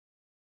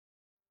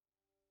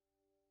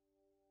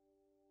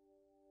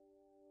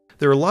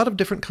There are a lot of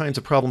different kinds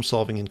of problem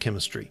solving in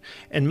chemistry,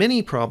 and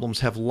many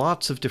problems have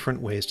lots of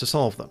different ways to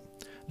solve them.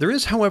 There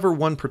is, however,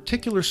 one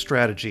particular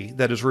strategy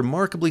that is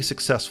remarkably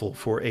successful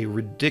for a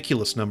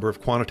ridiculous number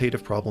of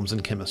quantitative problems in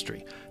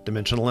chemistry: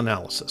 dimensional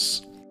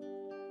analysis.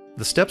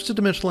 The steps to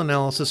dimensional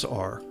analysis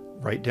are: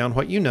 write down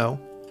what you know,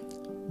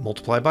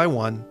 multiply by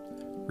 1,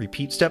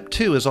 repeat step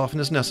 2 as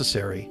often as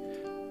necessary,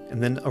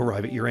 and then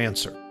arrive at your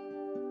answer.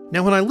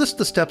 Now, when I list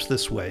the steps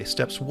this way,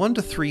 steps 1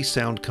 to 3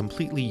 sound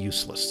completely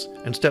useless,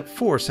 and step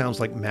 4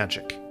 sounds like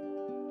magic.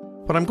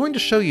 What I'm going to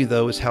show you,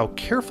 though, is how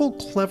careful,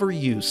 clever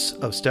use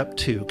of step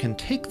 2 can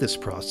take this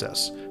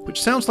process,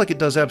 which sounds like it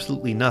does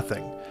absolutely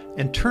nothing,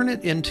 and turn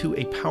it into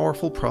a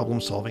powerful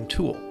problem-solving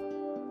tool.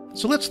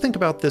 So let's think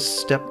about this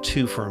step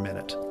 2 for a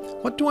minute.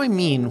 What do I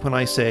mean when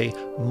I say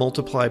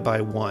multiply by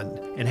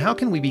 1, and how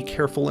can we be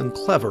careful and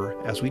clever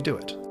as we do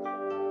it?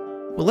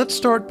 Well, let's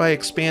start by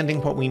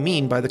expanding what we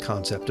mean by the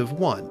concept of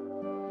 1.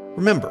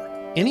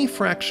 Remember, any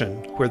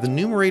fraction where the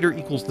numerator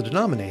equals the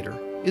denominator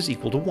is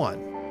equal to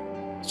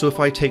 1. So if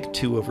I take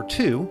 2 over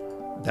 2,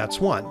 that's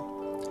 1.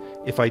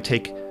 If I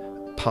take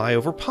pi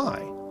over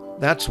pi,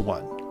 that's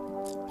 1.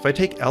 If I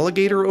take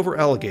alligator over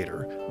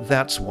alligator,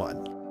 that's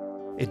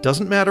 1. It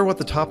doesn't matter what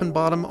the top and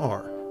bottom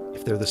are.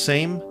 If they're the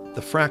same,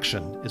 the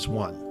fraction is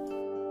 1.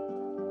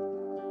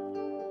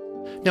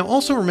 Now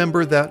also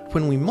remember that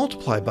when we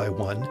multiply by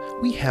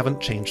 1, we haven't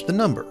changed the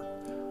number.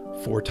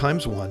 4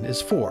 times 1 is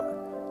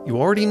 4. You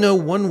already know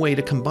one way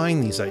to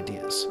combine these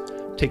ideas.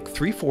 Take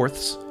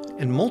 3/4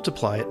 and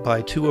multiply it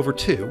by 2 over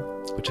 2,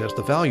 which has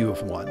the value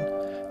of 1,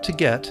 to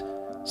get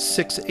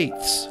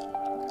 6/8.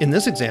 In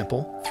this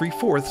example,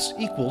 3/4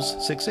 equals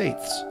 6/8,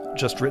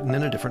 just written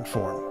in a different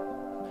form.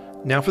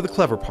 Now for the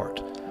clever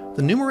part.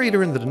 The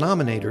numerator and the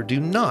denominator do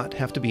not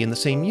have to be in the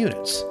same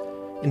units.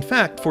 In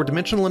fact, for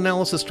dimensional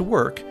analysis to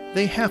work,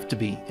 they have to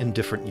be in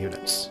different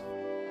units.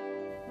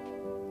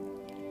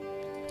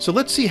 So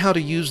let's see how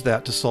to use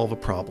that to solve a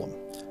problem.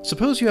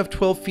 Suppose you have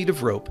 12 feet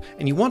of rope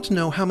and you want to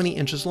know how many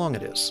inches long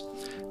it is.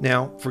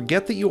 Now,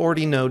 forget that you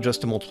already know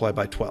just to multiply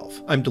by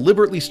 12. I'm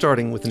deliberately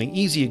starting with an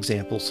easy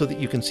example so that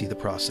you can see the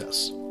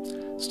process.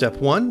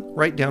 Step 1,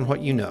 write down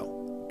what you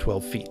know,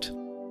 12 feet.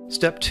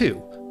 Step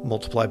 2,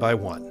 multiply by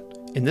 1.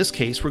 In this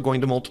case, we're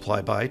going to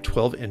multiply by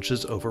 12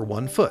 inches over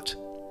 1 foot.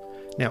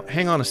 Now,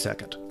 hang on a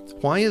second.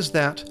 Why is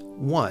that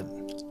 1?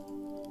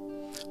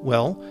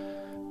 Well,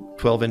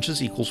 12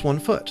 inches equals 1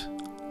 foot.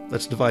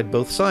 Let's divide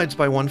both sides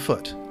by 1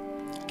 foot.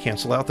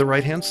 Cancel out the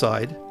right-hand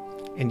side,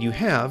 and you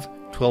have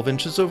 12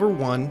 inches over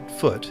 1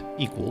 foot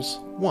equals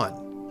 1.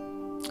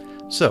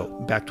 So,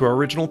 back to our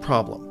original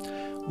problem.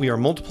 We are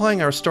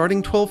multiplying our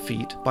starting 12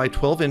 feet by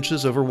 12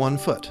 inches over 1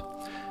 foot.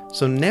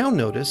 So now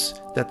notice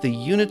that the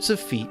units of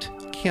feet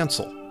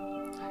cancel.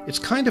 It's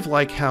kind of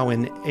like how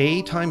in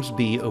A times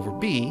B over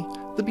B,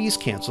 the B's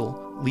cancel,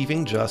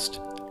 leaving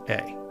just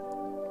A.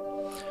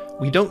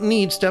 We don't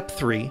need step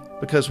 3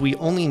 because we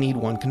only need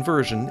one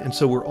conversion, and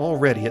so we're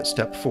already at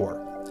step 4,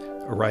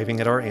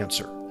 arriving at our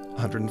answer,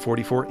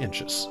 144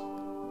 inches.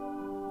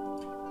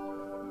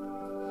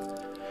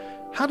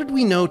 How did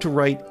we know to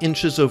write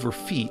inches over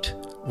feet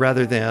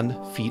rather than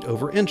feet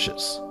over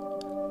inches?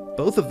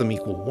 Both of them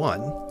equal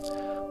 1,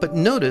 but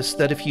notice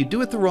that if you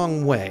do it the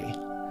wrong way,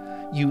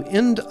 you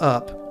end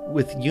up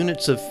with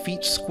units of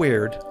feet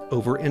squared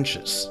over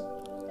inches,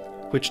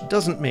 which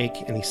doesn't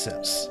make any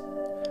sense.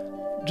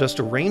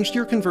 Just arrange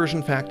your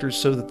conversion factors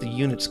so that the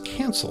units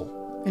cancel,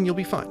 and you'll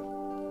be fine.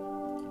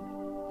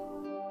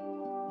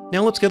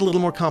 Now let's get a little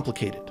more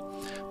complicated.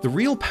 The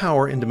real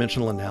power in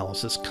dimensional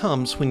analysis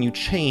comes when you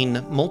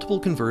chain multiple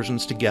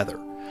conversions together.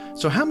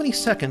 So how many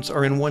seconds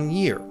are in 1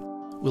 year?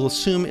 We'll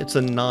assume it's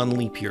a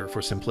non-leap year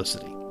for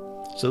simplicity.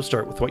 So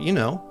start with what you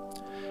know,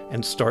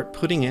 and start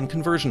putting in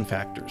conversion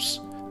factors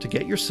to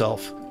get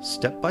yourself,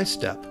 step by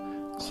step,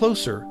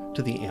 closer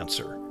to the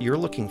answer you're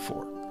looking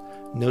for.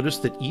 Notice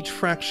that each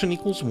fraction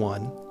equals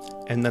 1,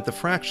 and that the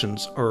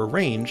fractions are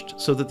arranged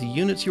so that the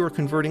units you are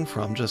converting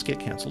from just get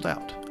canceled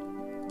out.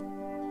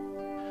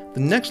 The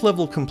next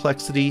level of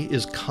complexity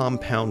is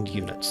compound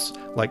units,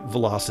 like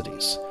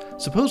velocities.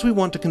 Suppose we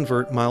want to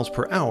convert miles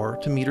per hour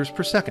to meters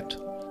per second.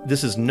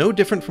 This is no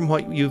different from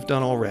what you've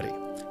done already.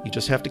 You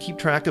just have to keep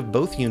track of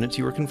both units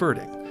you are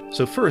converting.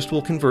 So first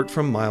we'll convert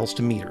from miles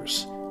to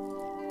meters.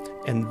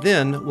 And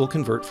then we'll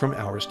convert from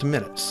hours to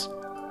minutes,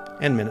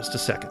 and minutes to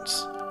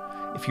seconds.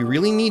 If you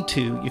really need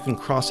to, you can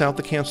cross out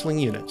the canceling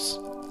units.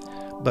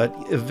 But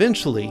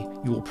eventually,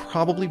 you will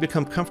probably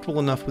become comfortable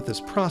enough with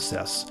this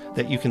process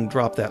that you can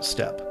drop that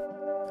step.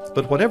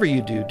 But whatever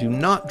you do, do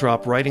not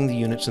drop writing the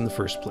units in the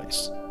first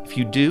place. If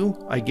you do,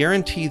 I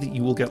guarantee that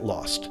you will get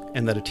lost,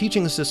 and that a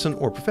teaching assistant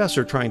or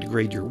professor trying to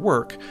grade your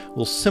work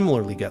will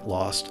similarly get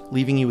lost,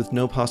 leaving you with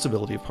no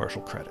possibility of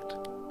partial credit.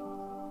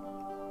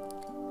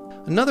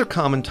 Another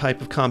common type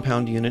of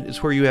compound unit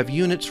is where you have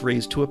units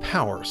raised to a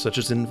power, such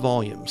as in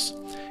volumes.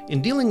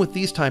 In dealing with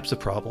these types of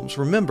problems,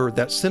 remember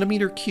that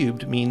centimeter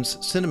cubed means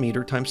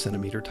centimeter times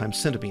centimeter times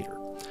centimeter.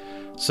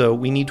 So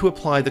we need to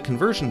apply the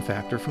conversion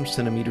factor from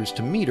centimeters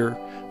to meter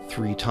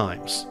 3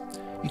 times.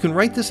 You can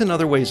write this in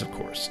other ways, of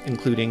course,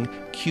 including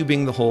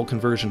cubing the whole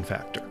conversion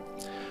factor.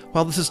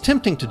 While this is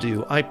tempting to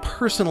do, I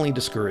personally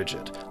discourage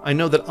it. I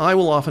know that I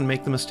will often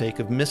make the mistake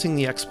of missing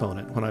the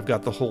exponent when I've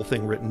got the whole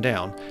thing written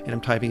down and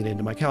I'm typing it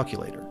into my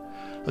calculator.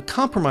 A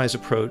compromise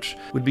approach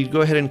would be to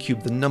go ahead and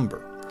cube the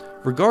number.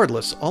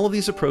 Regardless, all of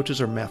these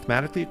approaches are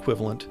mathematically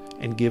equivalent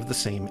and give the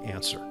same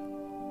answer.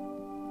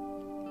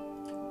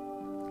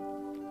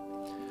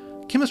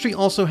 Chemistry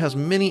also has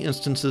many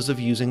instances of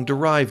using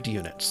derived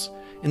units.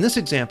 In this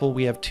example,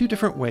 we have two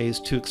different ways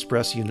to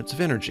express units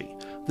of energy.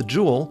 The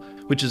joule,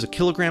 which is a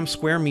kilogram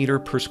square meter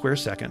per square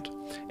second,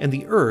 and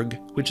the erg,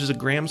 which is a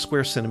gram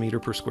square centimeter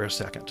per square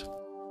second.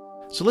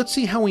 So let's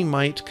see how we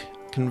might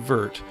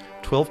convert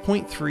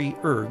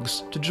 12.3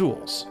 ergs to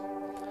joules.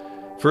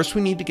 First,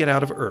 we need to get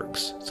out of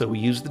ergs, so we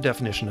use the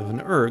definition of an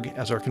erg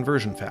as our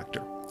conversion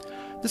factor.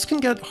 This can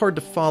get hard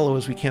to follow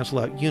as we cancel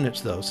out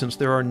units though, since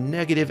there are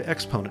negative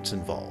exponents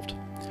involved.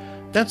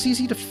 That's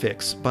easy to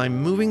fix by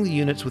moving the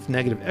units with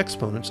negative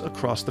exponents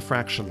across the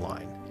fraction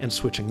line and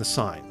switching the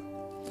sign.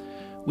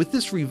 With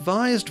this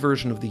revised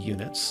version of the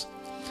units,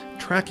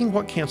 tracking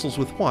what cancels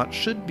with what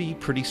should be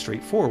pretty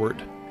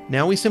straightforward.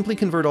 Now we simply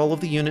convert all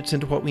of the units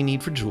into what we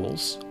need for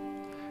joules.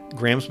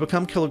 Grams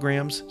become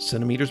kilograms,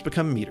 centimeters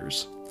become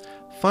meters.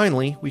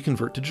 Finally, we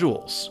convert to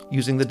joules,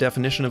 using the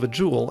definition of a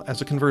joule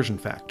as a conversion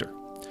factor.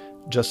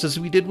 Just as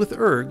we did with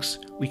ergs,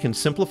 we can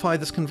simplify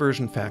this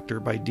conversion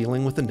factor by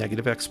dealing with the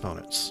negative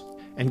exponents,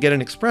 and get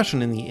an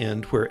expression in the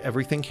end where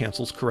everything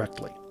cancels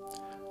correctly.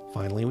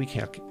 Finally, we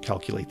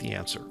calculate the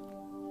answer.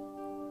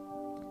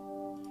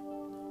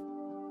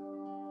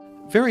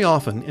 Very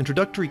often,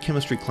 introductory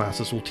chemistry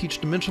classes will teach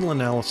dimensional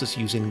analysis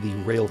using the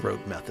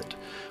railroad method,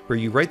 where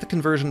you write the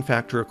conversion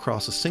factor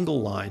across a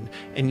single line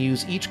and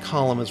use each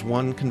column as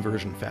one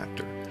conversion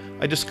factor.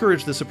 I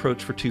discourage this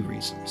approach for two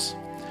reasons.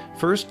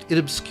 First, it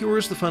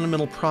obscures the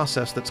fundamental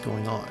process that's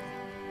going on.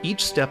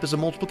 Each step is a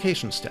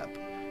multiplication step.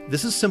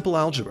 This is simple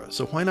algebra,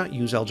 so why not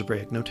use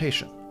algebraic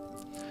notation?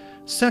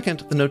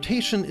 Second, the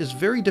notation is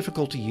very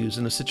difficult to use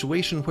in a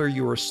situation where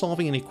you are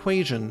solving an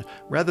equation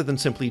rather than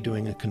simply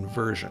doing a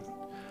conversion.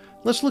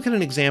 Let's look at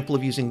an example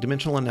of using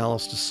dimensional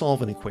analysis to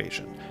solve an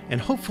equation,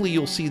 and hopefully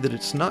you'll see that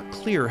it's not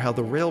clear how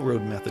the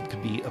railroad method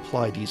could be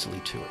applied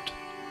easily to it.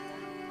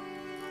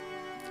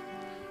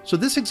 So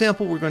this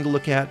example we're going to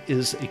look at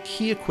is a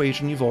key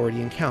equation you've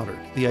already encountered,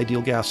 the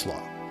ideal gas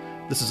law.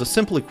 This is a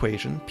simple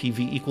equation, PV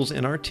equals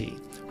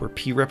nRT, where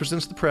P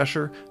represents the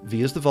pressure,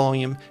 V is the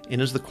volume,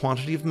 N is the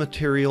quantity of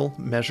material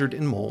measured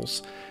in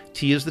moles,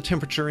 T is the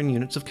temperature in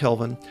units of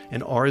Kelvin,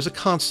 and R is a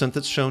constant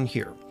that's shown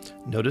here.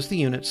 Notice the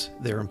units,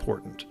 they're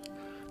important.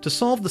 To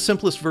solve the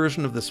simplest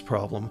version of this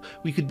problem,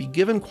 we could be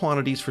given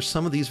quantities for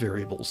some of these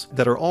variables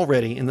that are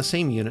already in the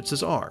same units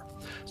as R.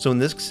 So in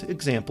this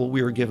example,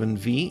 we are given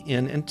V,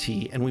 N, and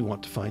T, and we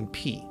want to find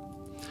P.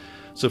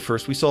 So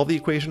first we solve the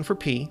equation for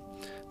P,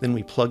 then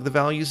we plug the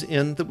values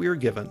in that we are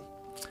given.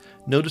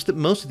 Notice that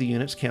most of the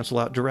units cancel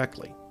out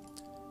directly.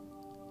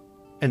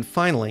 And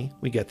finally,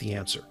 we get the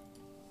answer.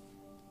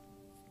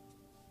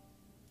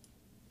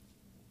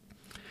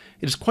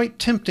 It is quite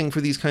tempting for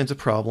these kinds of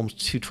problems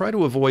to try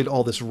to avoid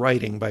all this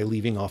writing by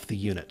leaving off the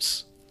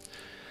units.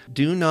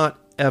 Do not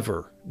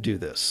ever do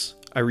this.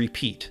 I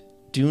repeat,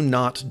 do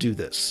not do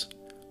this.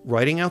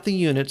 Writing out the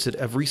units at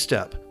every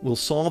step will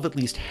solve at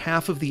least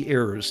half of the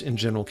errors in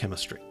general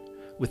chemistry.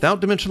 Without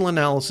dimensional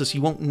analysis,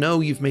 you won't know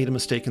you've made a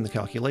mistake in the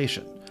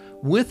calculation.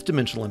 With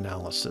dimensional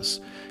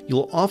analysis,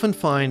 you'll often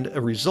find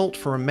a result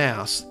for a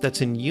mass that's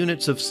in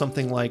units of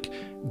something like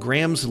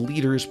grams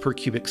liters per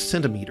cubic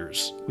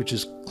centimeters, which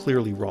is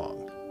clearly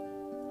wrong.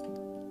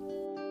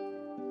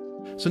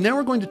 So now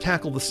we're going to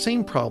tackle the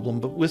same problem,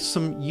 but with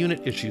some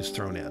unit issues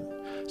thrown in.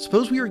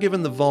 Suppose we are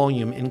given the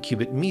volume in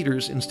cubic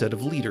meters instead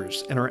of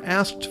liters, and are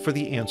asked for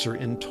the answer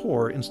in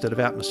torr instead of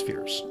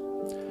atmospheres.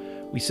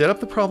 We set up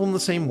the problem the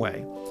same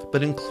way,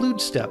 but include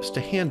steps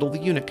to handle the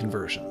unit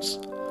conversions.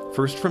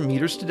 First from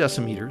meters to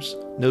decimeters,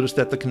 notice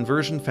that the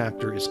conversion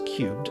factor is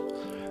cubed,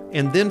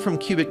 and then from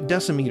cubic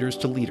decimeters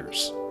to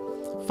liters.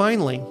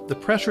 Finally, the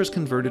pressure is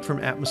converted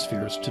from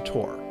atmospheres to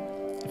torr.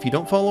 If you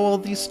don't follow all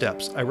of these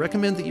steps, I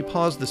recommend that you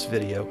pause this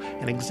video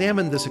and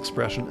examine this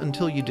expression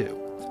until you do,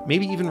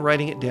 maybe even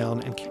writing it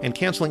down and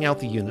canceling out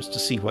the units to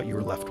see what you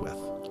are left with.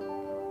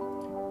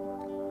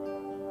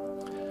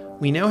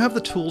 We now have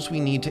the tools we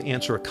need to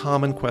answer a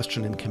common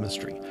question in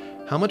chemistry.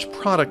 How much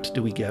product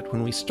do we get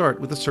when we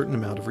start with a certain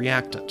amount of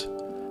reactant?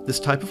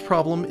 This type of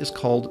problem is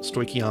called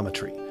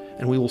stoichiometry,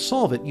 and we will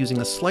solve it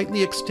using a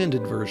slightly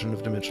extended version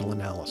of dimensional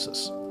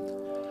analysis.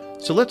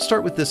 So let's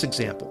start with this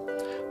example.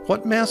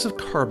 What mass of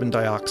carbon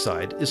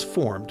dioxide is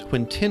formed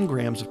when 10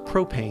 grams of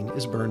propane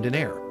is burned in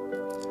air?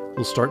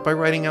 We'll start by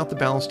writing out the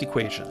balanced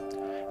equation.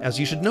 As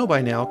you should know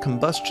by now,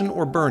 combustion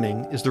or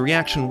burning is the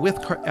reaction with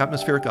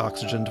atmospheric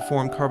oxygen to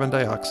form carbon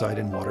dioxide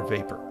and water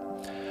vapor.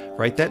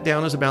 Write that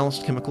down as a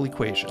balanced chemical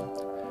equation.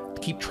 To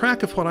keep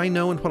track of what I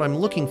know and what I'm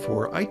looking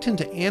for, I tend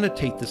to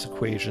annotate this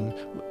equation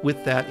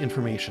with that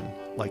information,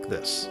 like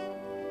this.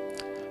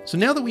 So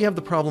now that we have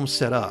the problem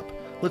set up,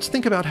 let's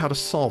think about how to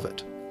solve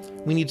it.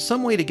 we need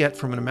some way to get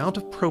from an amount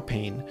of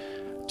propane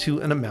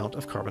to an amount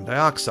of carbon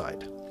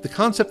dioxide. The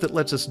concept that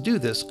lets us do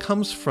this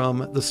comes from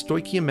the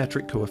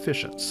stoichiometric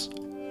coefficients.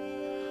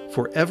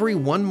 For every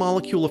 1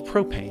 molecule of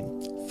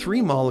propane,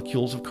 3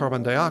 molecules of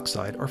carbon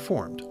dioxide are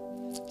formed.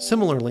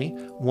 Similarly,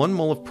 1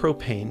 mole of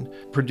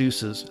propane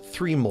produces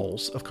 3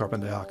 moles of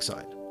carbon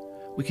dioxide.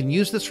 We can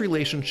use this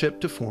relationship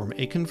to form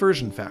a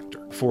conversion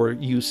factor for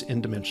use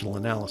in dimensional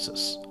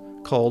analysis,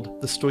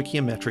 called the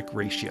stoichiometric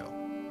ratio.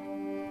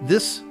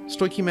 This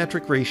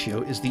stoichiometric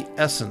ratio is the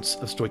essence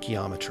of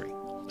stoichiometry.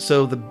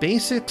 So the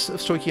basics of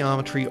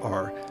stoichiometry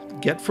are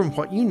get from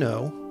what you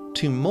know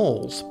to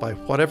moles by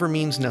whatever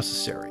means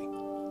necessary.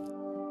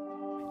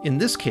 In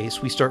this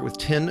case, we start with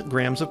 10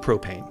 grams of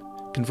propane.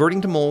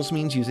 Converting to moles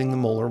means using the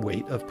molar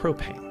weight of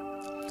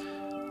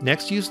propane.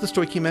 Next, use the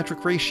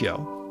stoichiometric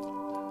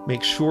ratio.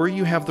 Make sure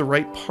you have the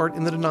right part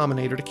in the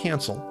denominator to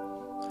cancel.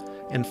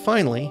 And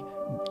finally,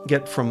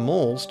 get from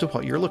moles to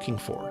what you're looking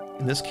for,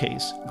 in this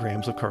case,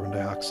 grams of carbon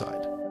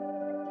dioxide.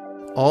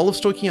 All of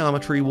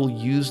stoichiometry will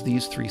use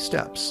these 3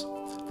 steps.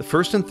 The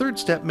first and third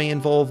step may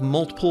involve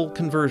multiple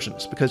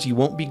conversions because you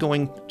won't be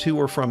going to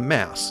or from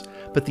mass,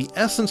 but the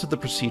essence of the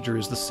procedure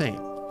is the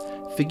same.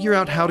 Figure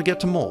out how to get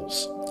to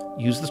moles,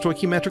 use the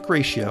stoichiometric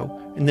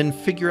ratio, and then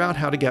figure out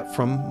how to get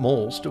from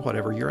moles to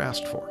whatever you're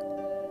asked for.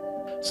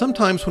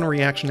 Sometimes when a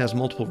reaction has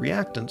multiple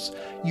reactants,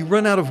 you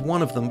run out of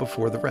one of them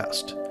before the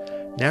rest.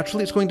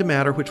 Naturally, it's going to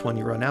matter which one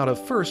you run out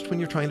of first when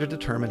you're trying to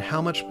determine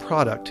how much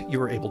product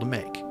you are able to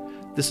make.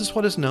 This is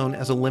what is known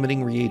as a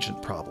limiting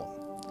reagent problem.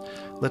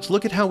 Let's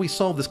look at how we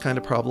solve this kind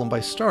of problem by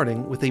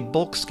starting with a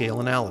bulk scale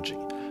analogy.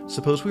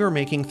 Suppose we are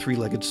making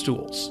 3-legged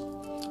stools.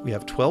 We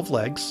have 12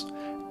 legs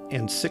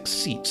and 6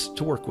 seats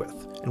to work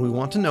with, and we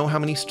want to know how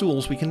many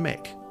stools we can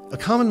make. A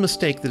common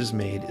mistake that is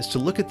made is to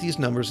look at these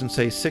numbers and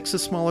say 6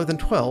 is smaller than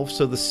 12,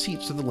 so the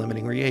seats are the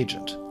limiting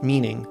reagent,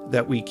 meaning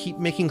that we keep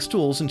making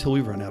stools until we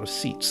run out of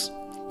seats.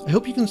 I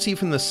hope you can see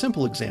from this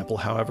simple example,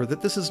 however,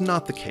 that this is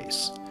not the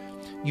case.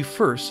 You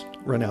first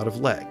run out of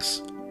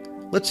legs.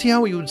 Let's see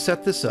how we would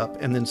set this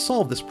up and then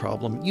solve this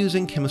problem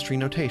using chemistry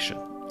notation.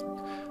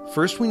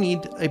 First, we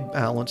need a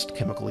balanced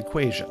chemical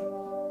equation.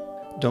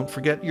 Don't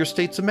forget your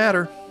states of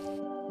matter.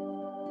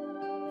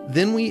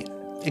 Then we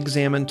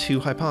examine 2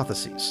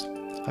 hypotheses.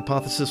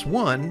 Hypothesis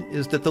 1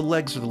 is that the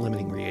legs are the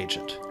limiting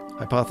reagent.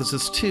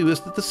 Hypothesis 2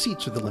 is that the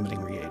seats are the limiting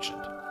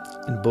reagent.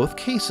 In both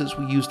cases,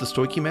 we use the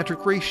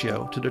stoichiometric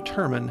ratio to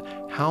determine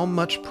how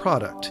much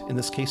product, in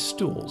this case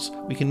stools,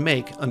 we can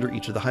make under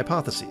each of the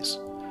hypotheses.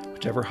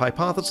 Whichever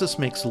hypothesis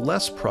makes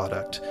less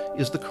product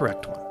is the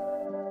correct one.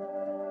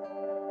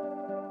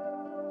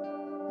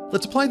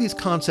 Let's apply these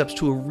concepts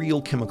to a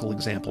real chemical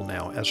example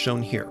now, as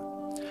shown here.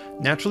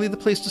 Naturally, the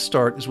place to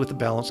start is with the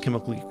balanced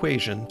chemical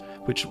equation,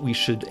 which we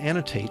should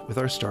annotate with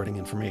our starting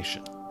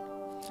information.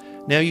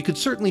 Now, you could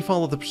certainly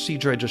follow the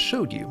procedure I just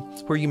showed you,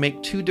 where you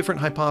make 2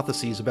 different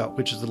hypotheses about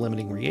which is the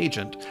limiting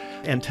reagent,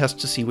 and test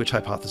to see which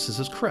hypothesis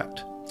is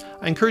correct.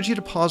 I encourage you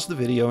to pause the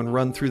video and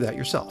run through that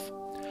yourself.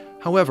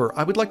 However,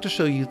 I would like to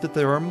show you that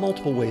there are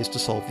multiple ways to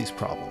solve these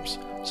problems,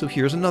 so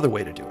here's another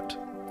way to do it.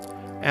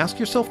 Ask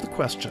yourself the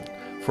question,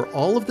 for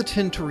all of the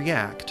tin to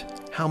react,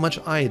 how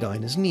much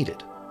iodine is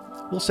needed?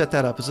 We'll set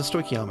that up as a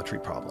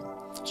stoichiometry problem.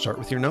 Start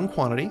with your known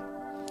quantity,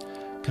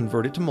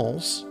 convert it to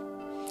moles,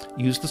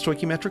 use the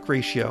stoichiometric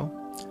ratio,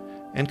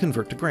 and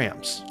convert to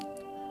grams.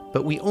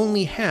 But we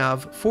only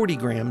have 40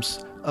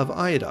 grams of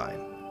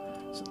iodine.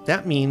 So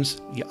that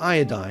means the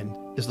iodine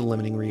is the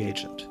limiting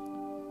reagent.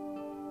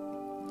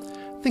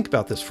 Think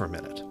about this for a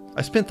minute.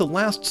 I spent the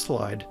last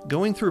slide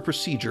going through a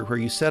procedure where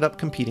you set up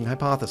competing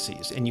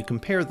hypotheses and you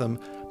compare them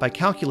by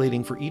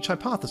calculating for each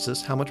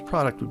hypothesis how much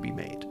product would be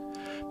made.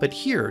 But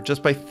here,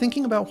 just by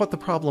thinking about what the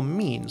problem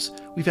means,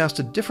 we've asked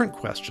a different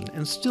question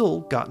and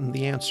still gotten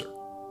the answer.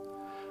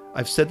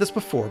 I've said this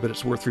before, but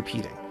it's worth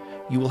repeating.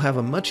 You will have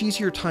a much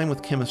easier time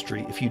with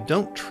chemistry if you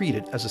don't treat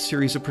it as a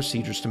series of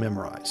procedures to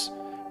memorize.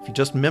 If you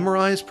just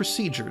memorize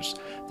procedures,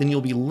 then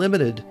you'll be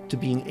limited to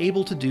being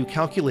able to do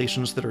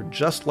calculations that are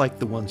just like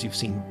the ones you've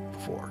seen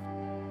before.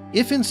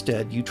 If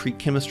instead you treat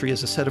chemistry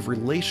as a set of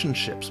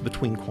relationships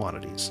between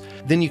quantities,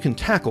 then you can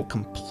tackle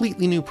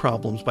completely new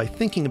problems by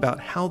thinking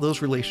about how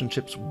those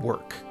relationships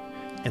work.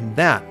 And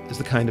that is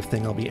the kind of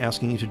thing I'll be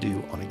asking you to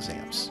do on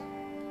exams.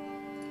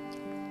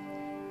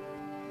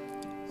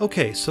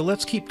 Okay, so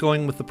let's keep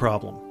going with the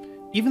problem.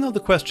 Even though the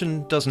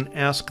question doesn't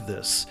ask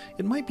this,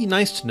 it might be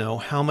nice to know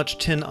how much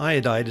tin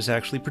iodide is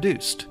actually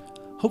produced.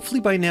 Hopefully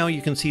by now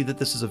you can see that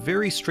this is a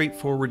very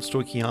straightforward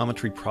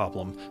stoichiometry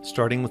problem,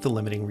 starting with the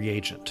limiting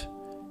reagent.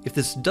 If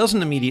this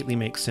doesn't immediately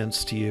make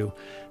sense to you,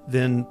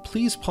 then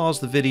please pause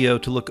the video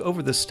to look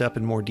over this step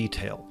in more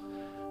detail.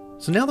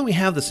 So now that we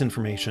have this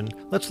information,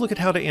 let's look at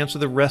how to answer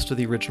the rest of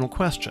the original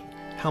question.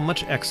 How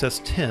much excess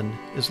tin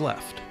is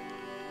left?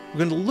 We're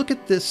going to look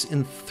at this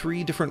in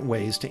 3 different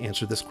ways to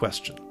answer this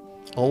question.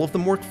 All of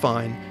them work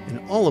fine,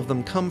 and all of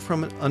them come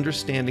from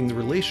understanding the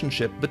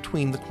relationship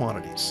between the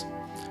quantities.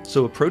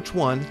 So approach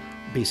 1,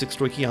 basic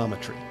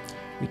stoichiometry.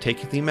 We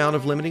take the amount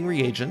of limiting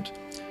reagent,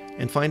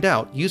 and find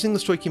out, using the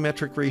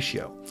stoichiometric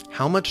ratio,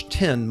 how much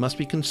tin must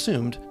be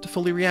consumed to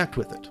fully react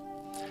with it.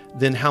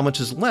 Then how much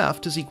is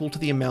left is equal to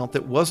the amount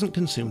that wasn't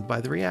consumed by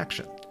the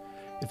reaction.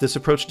 If this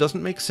approach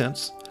doesn't make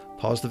sense,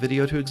 pause the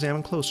video to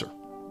examine closer.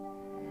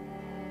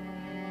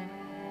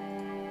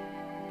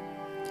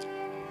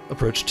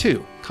 Approach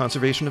 2,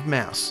 conservation of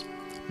mass.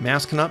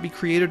 Mass cannot be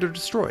created or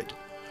destroyed.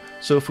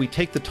 So if we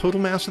take the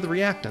total mass of the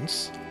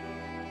reactants,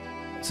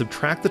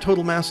 subtract the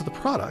total mass of the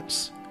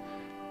products,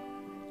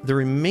 the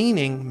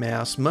remaining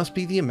mass must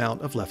be the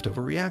amount of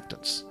leftover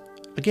reactants.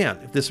 Again,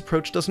 if this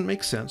approach doesn't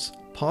make sense,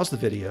 pause the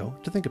video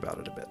to think about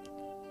it a bit.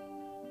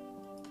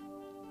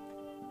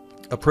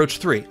 Approach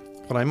 3,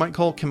 what I might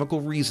call chemical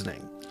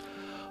reasoning.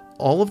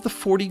 All of the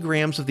 40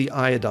 grams of the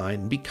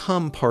iodine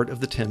become part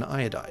of the tin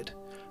iodide.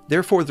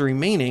 Therefore, the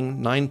remaining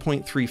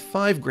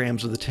 9.35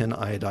 grams of the tin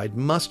iodide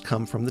must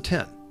come from the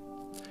tin.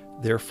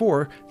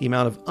 Therefore, the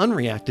amount of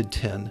unreacted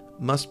tin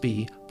must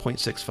be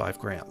 0.65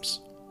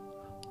 grams.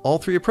 All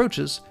three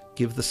approaches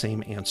give the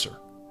same answer.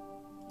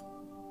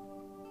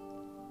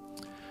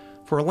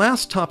 For our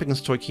last topic in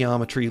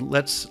stoichiometry,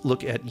 let's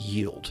look at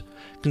yield.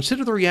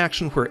 Consider the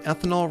reaction where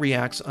ethanol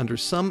reacts under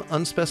some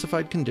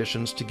unspecified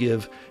conditions to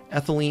give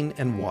ethylene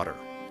and water.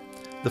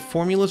 The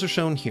formulas are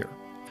shown here.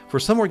 For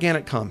some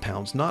organic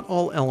compounds, not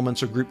all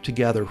elements are grouped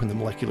together when the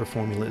molecular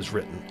formula is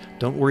written.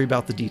 Don't worry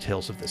about the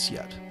details of this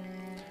yet.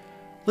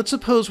 Let's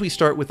suppose we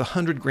start with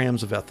 100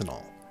 grams of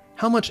ethanol.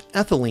 How much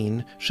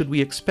ethylene should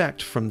we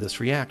expect from this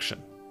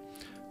reaction?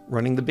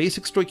 Running the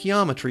basic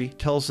stoichiometry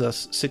tells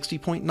us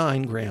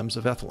 60.9 grams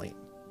of ethylene.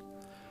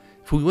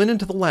 If we went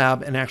into the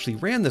lab and actually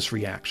ran this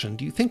reaction,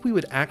 do you think we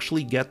would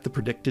actually get the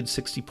predicted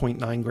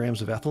 60.9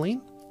 grams of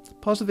ethylene?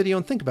 Pause the video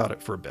and think about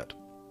it for a bit.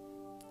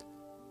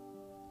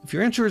 If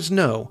your answer is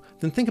no,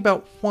 then think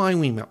about why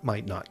we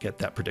might not get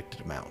that predicted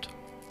amount.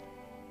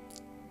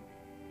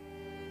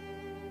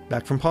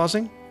 Back from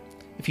pausing?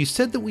 If you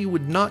said that we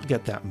would not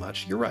get that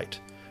much, you're right.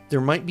 There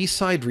might be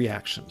side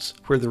reactions,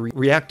 where the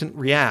reactant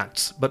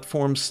reacts but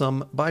forms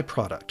some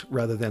byproduct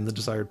rather than the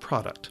desired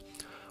product.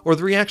 Or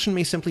the reaction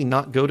may simply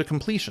not go to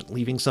completion,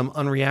 leaving some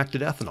unreacted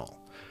ethanol.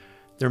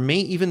 There may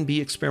even be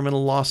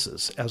experimental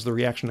losses. As the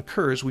reaction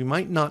occurs, we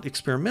might not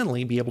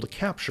experimentally be able to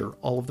capture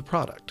all of the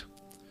product.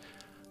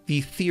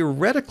 The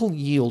theoretical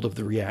yield of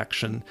the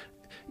reaction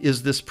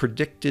is this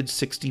predicted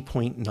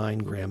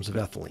 60.9 grams of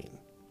ethylene.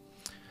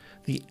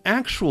 The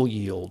actual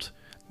yield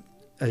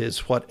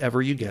is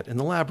whatever you get in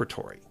the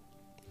laboratory.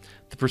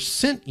 The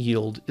percent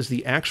yield is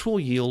the actual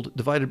yield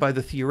divided by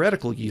the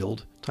theoretical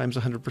yield times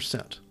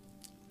 100%.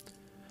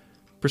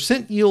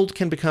 Percent yield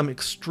can become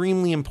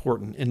extremely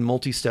important in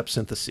multi-step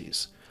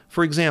syntheses.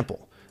 For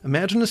example,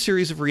 imagine a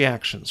series of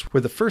reactions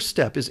where the first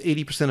step is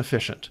 80%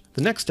 efficient,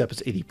 the next step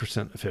is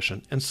 80%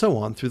 efficient, and so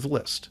on through the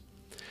list.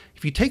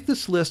 If you take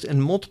this list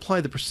and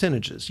multiply the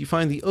percentages, you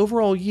find the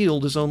overall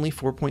yield is only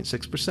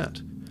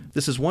 4.6%.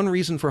 This is one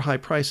reason for high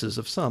prices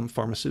of some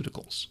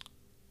pharmaceuticals.